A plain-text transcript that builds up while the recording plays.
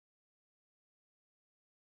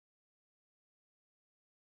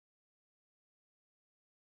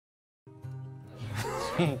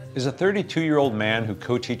Is a 32-year-old man who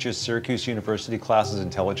co-teaches Syracuse University classes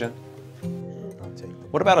intelligent?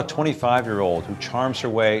 What about a 25-year-old who charms her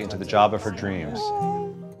way into the job of her dreams?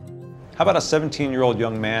 How about a 17-year-old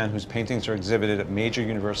young man whose paintings are exhibited at major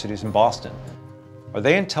universities in Boston? Are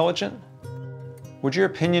they intelligent? Would your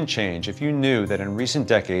opinion change if you knew that in recent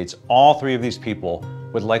decades, all three of these people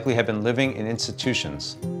would likely have been living in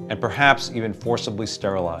institutions and perhaps even forcibly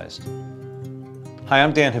sterilized? Hi,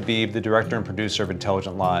 I'm Dan Habib, the director and producer of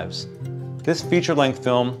Intelligent Lives. This feature-length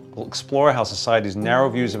film will explore how society's narrow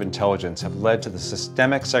views of intelligence have led to the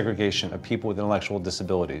systemic segregation of people with intellectual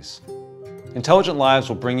disabilities. Intelligent Lives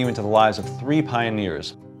will bring you into the lives of three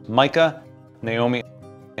pioneers, Micah, Naomi,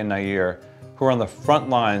 and Nair, who are on the front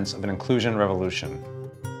lines of an inclusion revolution.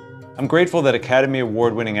 I'm grateful that Academy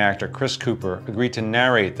Award-winning actor Chris Cooper agreed to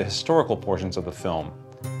narrate the historical portions of the film.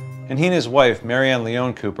 And he and his wife, Marianne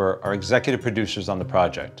Leone Cooper, are executive producers on the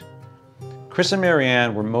project. Chris and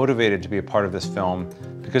Marianne were motivated to be a part of this film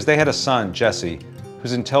because they had a son, Jesse,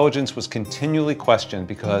 whose intelligence was continually questioned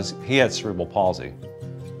because he had cerebral palsy.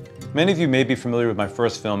 Many of you may be familiar with my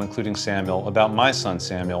first film, Including Samuel, about my son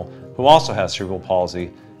Samuel, who also has cerebral palsy,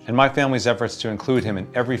 and my family's efforts to include him in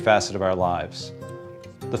every facet of our lives.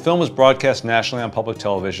 The film was broadcast nationally on public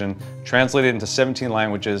television, translated into 17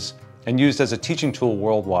 languages, and used as a teaching tool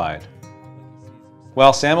worldwide.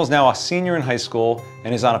 Well, Samuel's now a senior in high school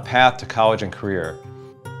and is on a path to college and career.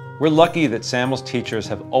 We're lucky that Samuel's teachers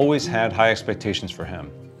have always had high expectations for him.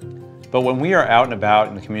 But when we are out and about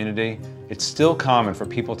in the community, it's still common for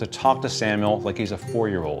people to talk to Samuel like he's a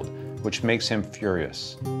 4-year-old, which makes him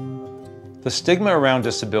furious. The stigma around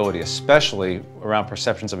disability, especially around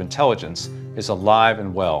perceptions of intelligence, is alive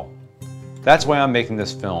and well. That's why I'm making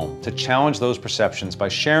this film, to challenge those perceptions by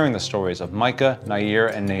sharing the stories of Micah, Nair,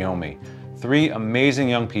 and Naomi, three amazing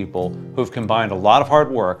young people who have combined a lot of hard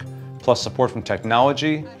work, plus support from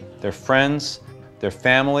technology, their friends, their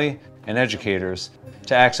family, and educators,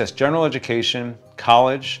 to access general education,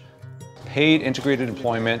 college, paid integrated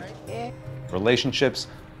employment, relationships,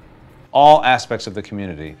 all aspects of the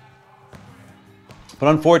community. But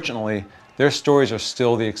unfortunately, their stories are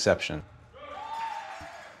still the exception.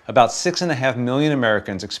 About 6.5 million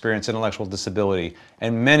Americans experience intellectual disability,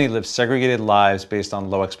 and many live segregated lives based on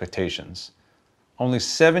low expectations. Only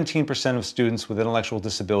 17% of students with intellectual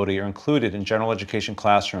disability are included in general education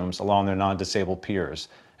classrooms along their non-disabled peers,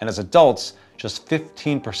 and as adults, just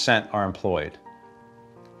 15% are employed.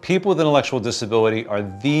 People with intellectual disability are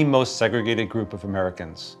the most segregated group of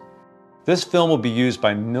Americans. This film will be used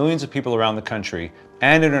by millions of people around the country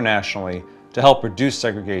and internationally to help reduce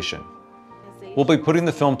segregation. We'll be putting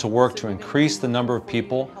the film to work to increase the number of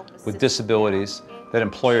people with disabilities that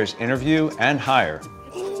employers interview and hire.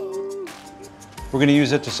 We're going to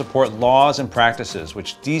use it to support laws and practices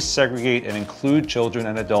which desegregate and include children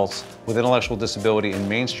and adults with intellectual disability in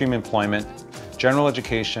mainstream employment, general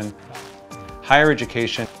education, higher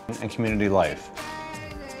education, and community life.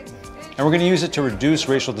 And we're going to use it to reduce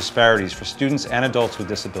racial disparities for students and adults with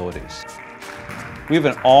disabilities. We have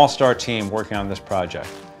an all-star team working on this project.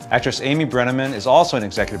 Actress Amy Brenneman is also an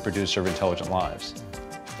executive producer of Intelligent Lives.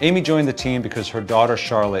 Amy joined the team because her daughter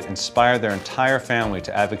Charlotte inspired their entire family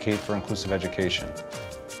to advocate for inclusive education.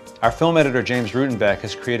 Our film editor James Rutenbeck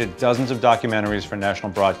has created dozens of documentaries for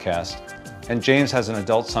national broadcast, and James has an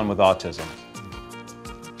adult son with autism.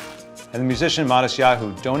 And the musician Modest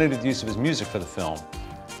Yahoo donated the use of his music for the film.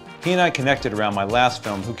 He and I connected around my last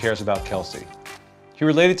film, Who Cares About Kelsey? He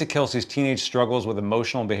related to Kelsey's teenage struggles with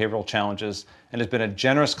emotional and behavioral challenges and has been a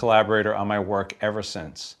generous collaborator on my work ever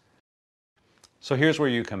since. So here's where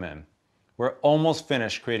you come in. We're almost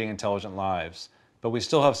finished creating Intelligent Lives, but we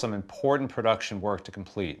still have some important production work to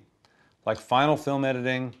complete, like final film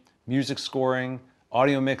editing, music scoring,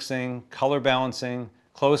 audio mixing, color balancing,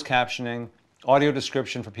 closed captioning, audio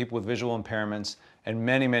description for people with visual impairments, and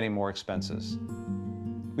many, many more expenses.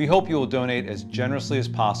 We hope you will donate as generously as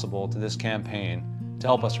possible to this campaign to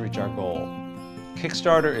help us reach our goal.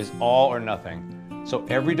 Kickstarter is all or nothing, so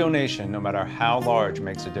every donation, no matter how large,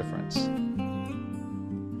 makes a difference.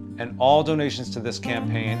 And all donations to this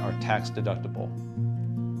campaign are tax deductible.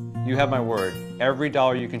 You have my word, every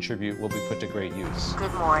dollar you contribute will be put to great use.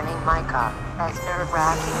 Good morning, Micah. As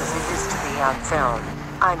nerve-wracking as it is to be on film,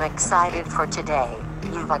 I'm excited for today.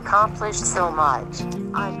 You've accomplished so much.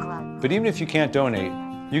 I'm glad. But even if you can't donate,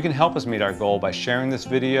 you can help us meet our goal by sharing this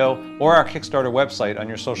video or our Kickstarter website on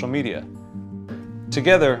your social media.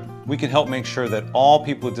 Together, we can help make sure that all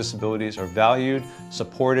people with disabilities are valued,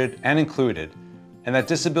 supported, and included, and that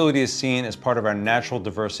disability is seen as part of our natural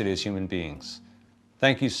diversity as human beings.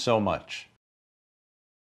 Thank you so much.